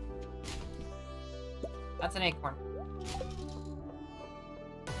 That's an acorn.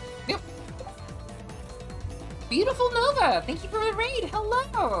 Yep. Beautiful Nova! Thank you for the raid!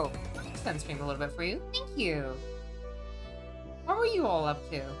 Hello! I'll extend stream a little bit for you. Thank you. What were you all up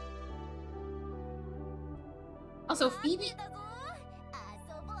to? Also, Phoebe...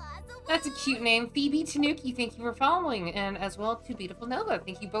 That's a cute name. Phoebe Tanuki, thank you for following. And as well to Beautiful Nova.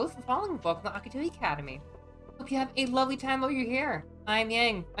 Thank you both for following. Welcome to Akatui Academy. Hope you have a lovely time while you're here. I'm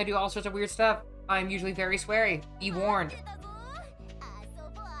Yang. I do all sorts of weird stuff. I'm usually very sweary. Be warned.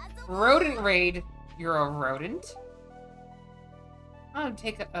 Rodent raid. You're a rodent? I'll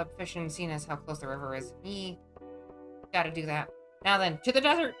take a fish and seeing as how close the river is. Me. Gotta do that. Now then, to the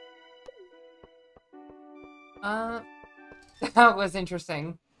desert! That was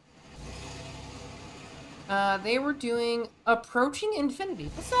interesting. They were doing Approaching Infinity.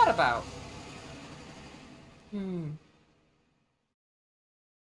 What's that about?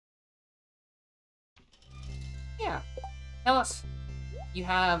 Yeah. Tell us. You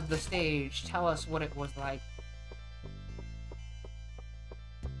have the stage. Tell us what it was like.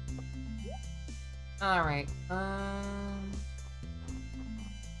 Alright,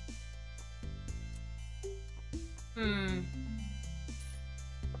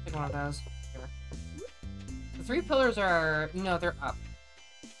 Take one of those. Here. The 3 pillars are... No, they're up.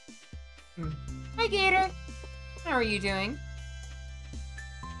 Hi, Gator! How are you doing?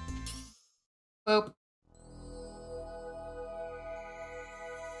 Boop.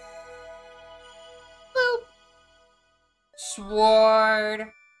 Boop. Sword.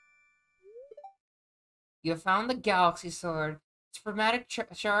 You have found the Galaxy Sword. Its prismatic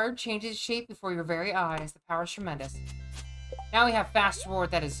shard changes shape before your very eyes. The power is tremendous. Now we have fast sword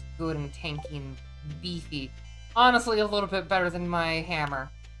that is good and tanky and beefy. Honestly, a little bit better than my hammer.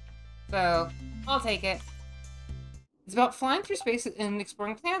 So, I'll take it. It's about flying through space and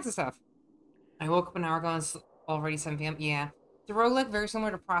exploring planets and stuff. I woke up an hour ago and it's already 7 p.m. Yeah. The roguelike, very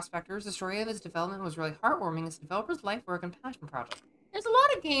similar to Prospectors. The story of its development was really heartwarming. It's the developer's life work and passion project. There's a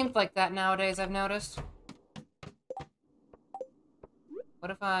lot of games like that nowadays, I've noticed.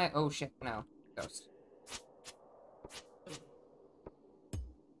 What if I... Oh shit, no. Ghost.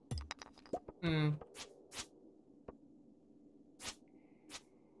 Hmm.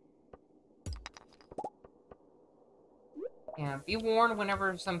 Yeah, be warned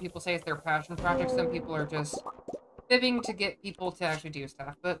whenever some people say it's their passion project, some people are just fibbing to get people to actually do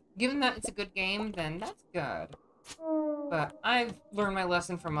stuff. But given that it's a good game, then that's good. But I've learned my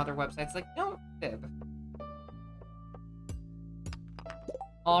lesson from other websites, like, don't fib.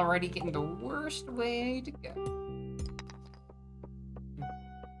 Already getting the worst way to go.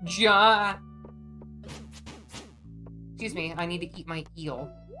 Excuse me, I need to eat my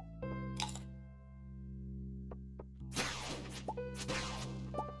eel.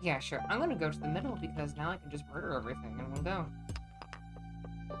 Yeah, sure. I'm gonna go to the middle because now I can just murder everything in one go.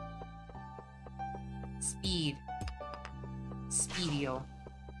 Speed. Speed eel.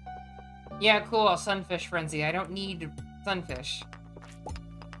 Yeah, cool. Sunfish frenzy. I don't need sunfish.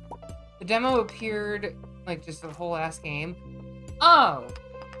 The demo appeared like just a whole ass game. Oh!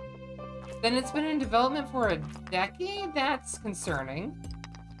 Then it's been in development for a decade? That's concerning.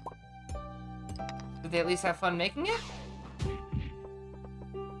 Did they at least have fun making it?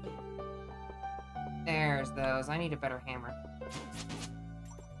 There's those. I need a better hammer.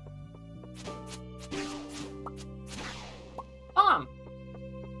 Bomb!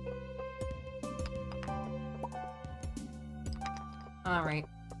 Alright.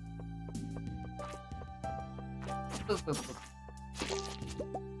 Boop, boop, boop.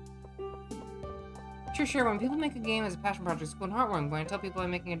 Sure, when people make a game as a passion project, it's cool and heartwarming. When I tell people I'm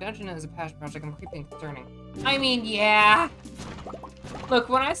making a dungeon as a passion project, I'm creepy and concerning. I mean, yeah. Look,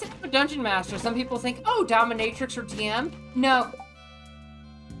 when I say I'm a dungeon master, some people think, oh, dominatrix or DM? No.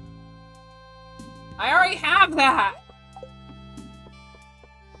 I already have that.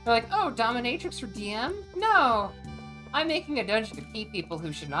 They're like, oh, dominatrix or DM? No. I'm making a dungeon to keep people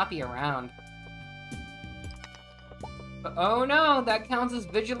who should not be around. But, oh no, that counts as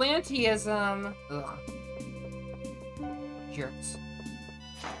vigilanteism. Ugh. Jerks.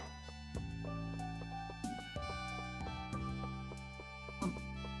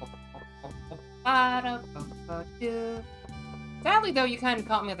 Sadly, though, you kind of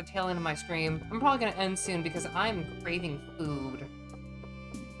caught me at the tail end of my stream. I'm probably gonna end soon because I'm craving food.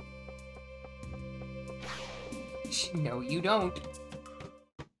 No, you don't.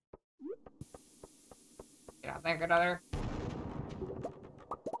 Get out there, get out there.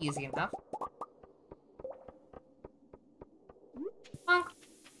 Easy enough. Honk.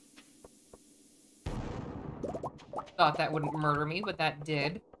 Thought that wouldn't murder me, but that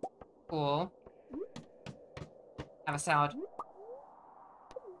did. Cool. Have a salad.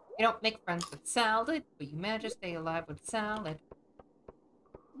 You don't make friends with salad, but you manage to stay alive with salad.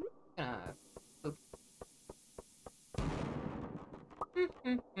 Poop.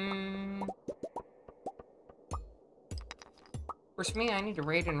 For me, I need to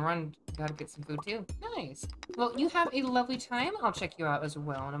raid and run. Gotta get some food too. Nice. Well, you have a lovely time. I'll check you out as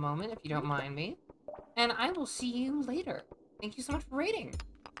well in a moment, if you don't mind me. And I will see you later. Thank you so much for raiding.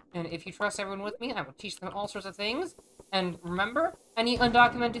 And if you trust everyone with me, I will teach them all sorts of things. And remember, any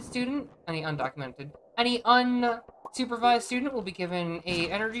unsupervised student will be given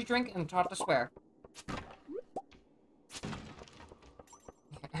a energy drink and taught to swear.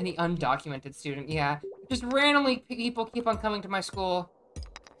 Any undocumented student, yeah. Just randomly people keep on coming to my school.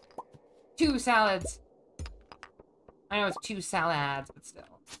 2 salads. I know it's 2 salads, but still.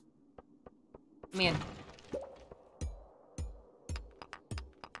 Man.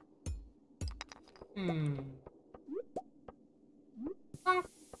 Honk.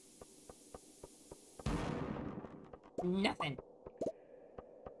 Nothing.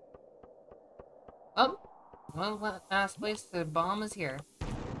 Oh. Well, last place the bomb is here.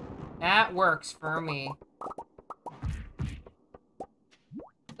 That works for me.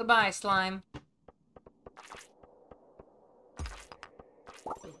 Goodbye, slime.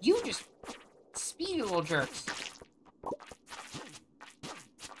 You just speedy little jerks.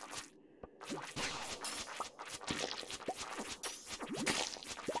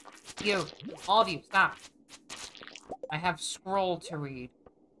 You, all of you, stop. I have scroll to read.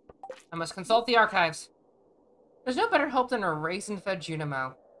 I must consult the archives. There's no better help than a raisin-fed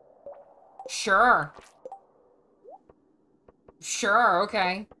Junimo. Sure. Sure,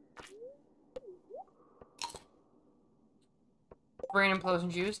 okay. Brain implosion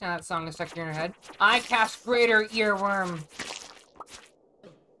juice. Now that song is stuck in your head. I cast greater earworm.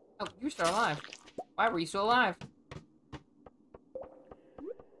 Oh, you're still alive. Why were you still alive?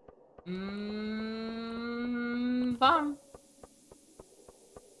 Bomb.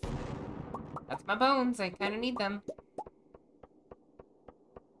 That's my bones. I kind of need them.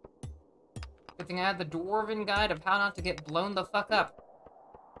 Good thing I had the Dwarven guide of how not to get blown the fuck up.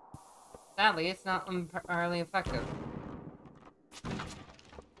 Sadly, it's not entirely effective.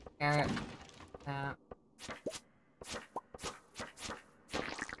 Carrot. That.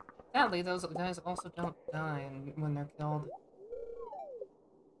 Sadly, those guys also don't die when they're killed.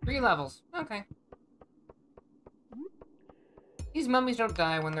 3 levels. Okay. These mummies don't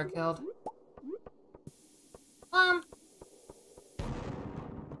die when they're killed.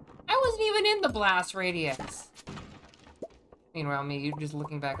 I wasn't even in the blast radius. Meanwhile, me just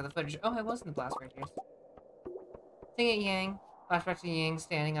looking back at the footage. Oh, I was in the blast radius. Sing it, Yang. Flashback to Yang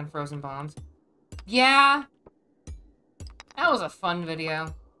standing on frozen bombs. Yeah! That was a fun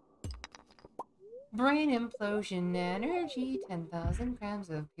video. Brain implosion energy, 10,000 grams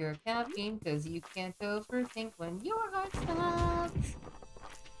of pure caffeine, cause you can't overthink when your heart stops.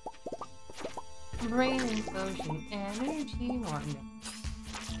 Brain implosion energy,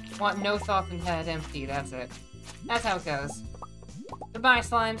 want no thoughts and head empty, that's it. That's how it goes. Goodbye,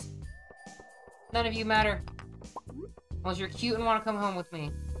 slimes. None of you matter. Unless you're cute and want to come home with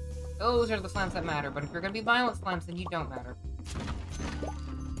me. Those are the slimes that matter, but if you're gonna be violent slimes, then you don't matter.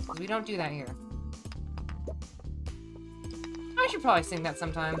 Because we don't do that here. I should probably sing that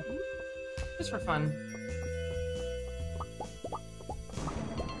sometime. Just for fun.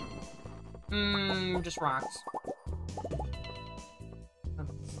 Just rocks. Oh,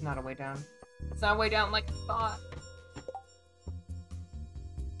 it's not a way down. It's not a way down like I thought.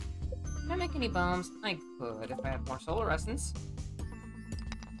 Can I make any bombs? I could if I had more solar essence.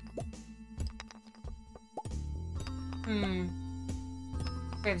 I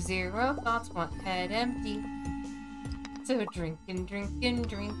have 0 thoughts, want head empty. So drink and drink and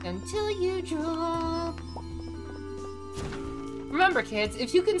drink until you drop. Remember, kids,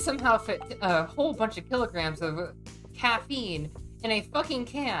 if you can somehow fit a whole bunch of kilograms of caffeine in a fucking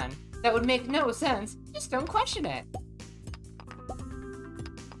can, that would make no sense. Just don't question it.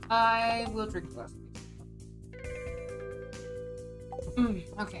 I will drink less.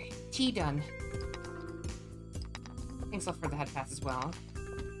 Okay. Tea done. Thanks for the head pass as well.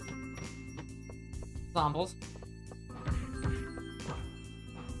 Zombles.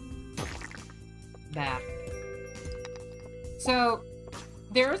 That. So,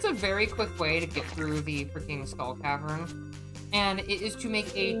 there's a very quick way to get through the freaking skull cavern, and it is to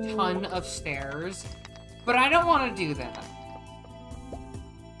make a ton of stairs, but I don't want to do that.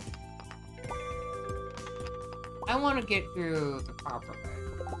 I want to get through the proper way.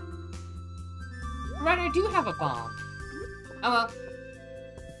 Right, I do have a bomb. Oh well.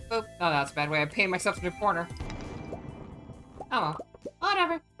 Oh, that's a bad way. I painted myself in a corner. Oh well.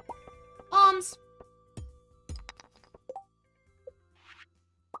 Whatever. Bombs.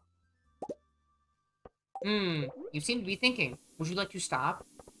 You seem to be thinking. Would you like to stop?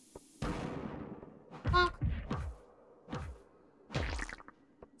 Honk.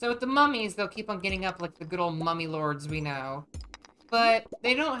 So with the mummies, they'll keep on getting up like the good old mummy lords we know. But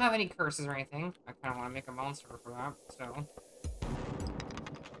they don't have any curses or anything. I kind of want to make a monster for that, so...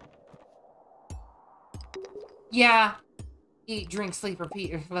 Yeah. Eat, drink, sleep,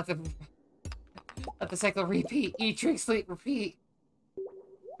 repeat. Let the cycle repeat. Eat, drink, sleep, repeat.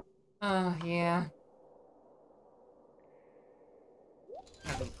 Oh, yeah.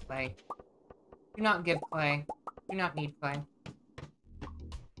 I need clay. Do not give clay. Do not need clay.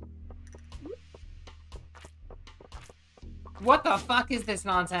 What the fuck is this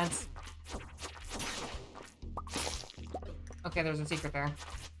nonsense? Okay, there's a secret there.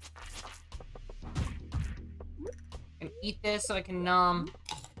 I'm gonna eat this so I can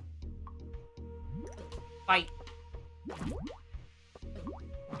fight.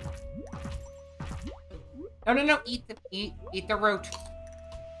 No, eat the root.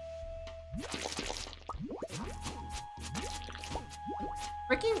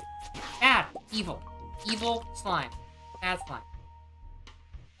 Freaking bad, evil slime. Bad slime.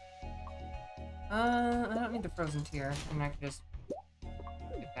 I don't need the frozen tear. I mean, I can just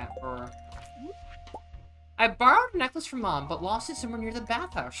get that for... I borrowed a necklace from Mom, but lost it somewhere near the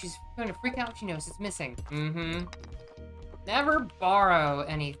bathhouse. She's going to freak out when she knows it's missing. Never borrow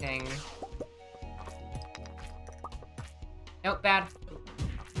anything. Nope, bad.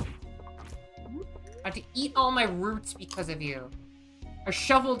 I have to eat all my roots because of you. I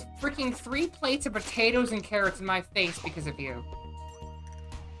shoveled freaking 3 plates of potatoes and carrots in my face because of you.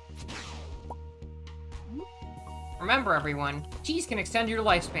 Remember, everyone, cheese can extend your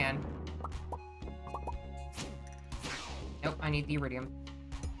lifespan. Nope, I need the iridium.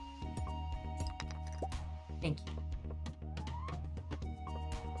 Thank you.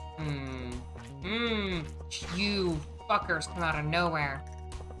 You fuckers come out of nowhere.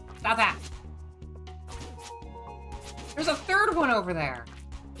 Stop that! There's a third one over there.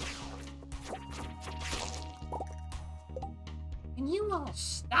 Can you all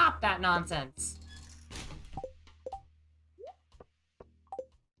stop that nonsense?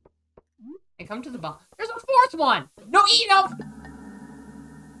 Hey, come to the bottom. There's a fourth one! No, no!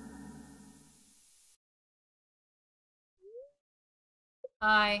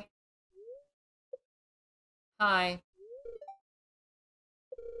 Hi. Hi.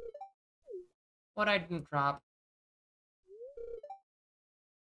 What I didn't drop.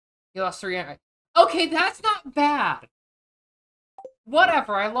 You lost 3. Okay, that's not bad.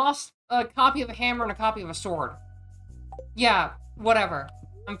 Whatever, I lost a copy of a hammer and a copy of a sword. Yeah, whatever.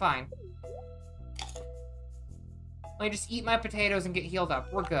 I'm fine. Let me just eat my potatoes and get healed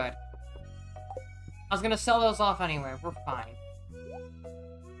up. We're good. I was gonna sell those off anyway. We're fine.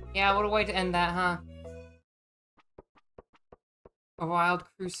 Yeah, what a way to end that, huh? A wild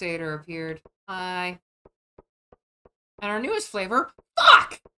crusader appeared. Hi. And our newest flavor,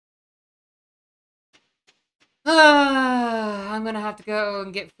 fuck! I'm gonna have to go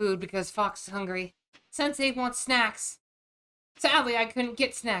and get food because Fox is hungry. Sensei wants snacks. Sadly, I couldn't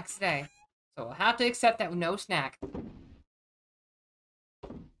get snacks today. So I'll have to accept that with no snack.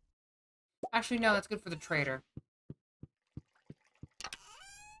 Actually, no, that's good for the trader.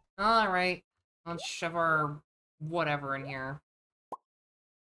 Alright. Let's shove our whatever in here.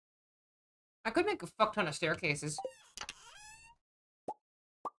 I could make a fuck ton of staircases.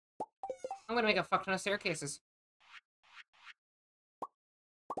 I'm gonna make a fuck ton of staircases.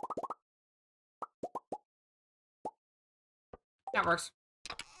 That works.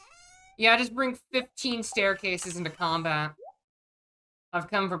 Yeah, just bring 15 staircases into combat. I've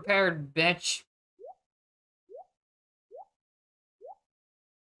come prepared, bitch.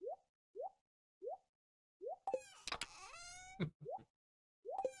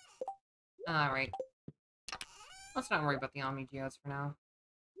 Alright. Let's not worry about the Omni Geodes for now.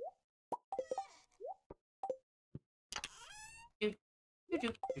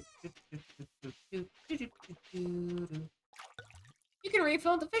 You can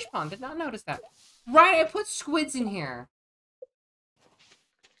refill the fish pond. Did not notice that. Right, I put squids in here.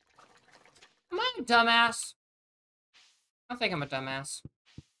 Am I a dumbass? I think I'm a dumbass.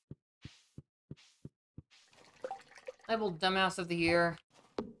 Labeled dumbass of the year.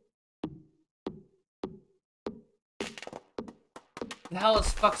 The hell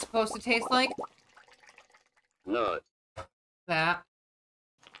is fuck supposed to taste like? Nut. That.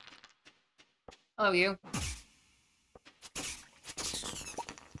 Hello, you.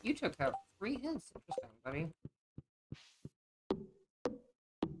 You took out 3 hits. Interesting, buddy.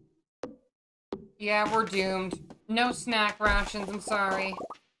 Yeah, we're doomed. No snack rations, I'm sorry.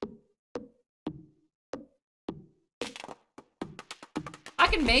 I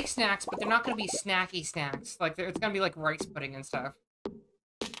can make snacks, but they're not gonna be snacky snacks. Like, it's gonna be like rice pudding and stuff.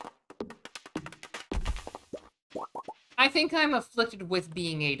 I think I'm afflicted with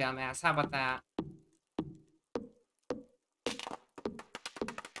being a dumbass. How about that?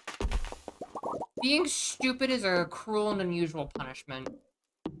 Being stupid is a cruel and unusual punishment.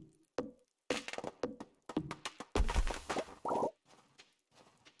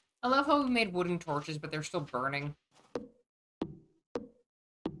 I love how we made wooden torches, but they're still burning.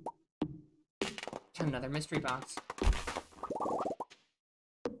 Another mystery box.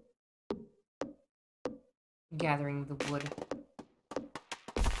 Gathering the wood.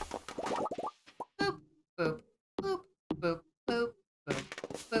 Boop, boop, boop, boop, boop, boop, boop,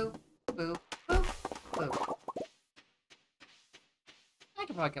 boop, boop, boop. I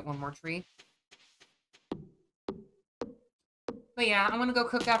could probably get one more tree. But yeah, I'm gonna go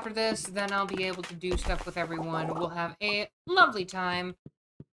cook after this, then I'll be able to do stuff with everyone. We'll have a lovely time.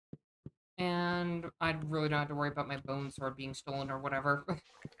 And I really don't have to worry about my bone sword being stolen or whatever.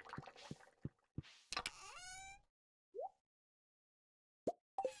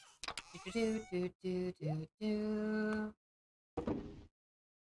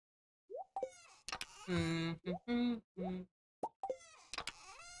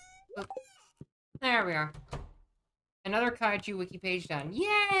 There we are. Another Kaiju wiki page done.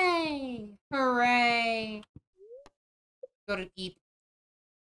 Yay! Hooray! Go to eat.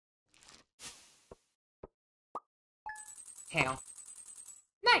 Tail.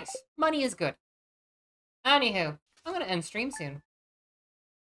 Nice! Money is good. Anywho, I'm gonna end stream soon.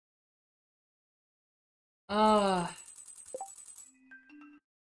 Alright.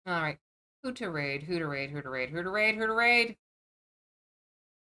 Who to raid? Who to raid? Who to raid? Who to raid? Who to raid?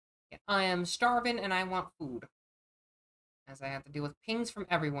 Yeah, I am starving and I want food. As I have to deal with pings from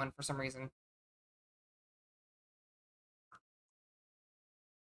everyone for some reason.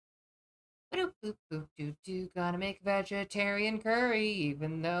 Boop, boop, boop, doo, doo. Gonna make vegetarian curry,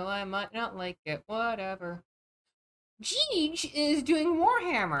 even though I might not like it. Whatever. Jeej is doing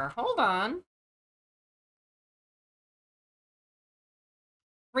Warhammer. Hold on.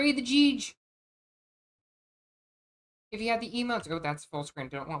 Raid the Jeej. If you had the emotes, oh, that's full screen.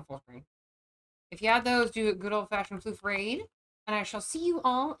 Don't want full screen. If you had those, do a good old fashioned floof raid. And I shall see you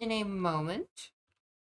all in a moment.